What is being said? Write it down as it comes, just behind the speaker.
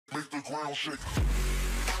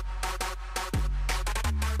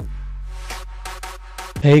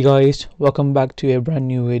Hey guys, welcome back to a brand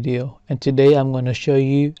new video, and today I'm going to show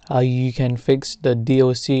you how you can fix the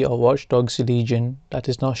DLC of Watch Dogs Legion that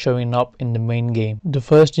is not showing up in the main game. The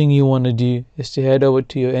first thing you want to do is to head over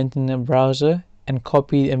to your internet browser and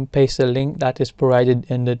copy and paste the link that is provided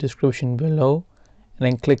in the description below, and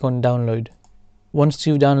then click on download. Once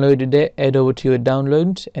you've downloaded it, head over to your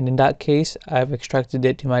downloads, and in that case I've extracted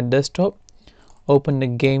it to my desktop. Open the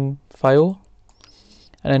game file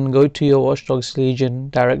and then go to your Watch Dogs Legion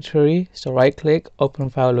directory. So right click, open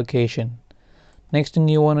file location. Next thing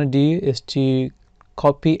you want to do is to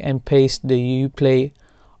copy and paste the Uplay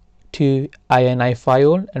to INI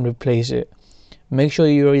file and replace it. Make sure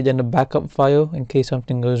you're already in the backup file in case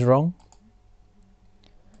something goes wrong.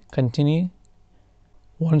 Continue.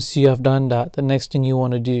 Once you have done that, the next thing you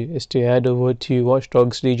want to do is to head over to Watch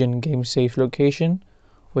Dogs Legion game save location,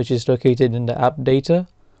 which is located in the app data.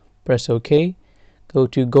 Press OK. Go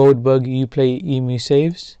to Goldberg Uplay Emu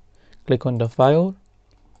Saves, click on the file,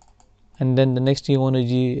 and then the next thing you want to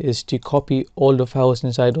do is to copy all the files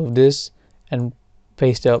inside of this and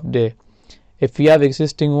paste it up there. If you have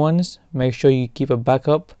existing ones, make sure you keep a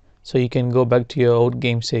backup so you can go back to your old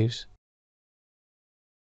game saves.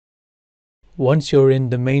 Once you're in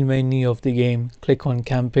the main menu of the game, click on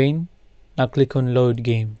Campaign. Now click on Load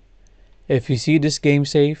Game. If you see this game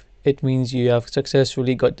save, it means you have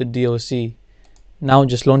successfully got the DLC. Now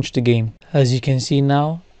just launch the game. As you can see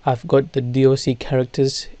now, I've got the DLC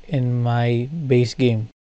characters in my base game.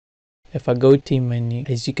 If I go team menu,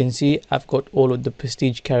 as you can see, I've got all of the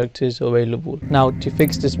prestige characters available. Now to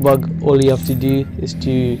fix this bug, all you have to do is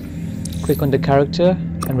to click on the character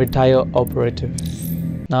and retire operative.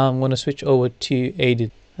 Now I'm going to switch over to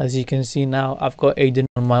Aiden. As you can see now, I've got Aiden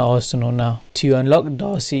on my arsenal now. To unlock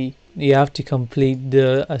Darcy, you have to complete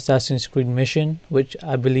the Assassin's Creed mission, which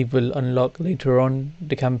I believe will unlock later on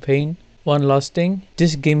the campaign. One last thing,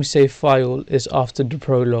 this game save file is after the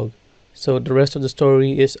prologue, so the rest of the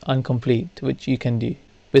story is incomplete, which you can do.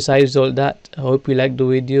 Besides all that, I hope you liked the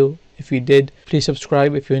video. If you did, please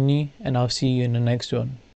subscribe if you're new, and I'll see you in the next one.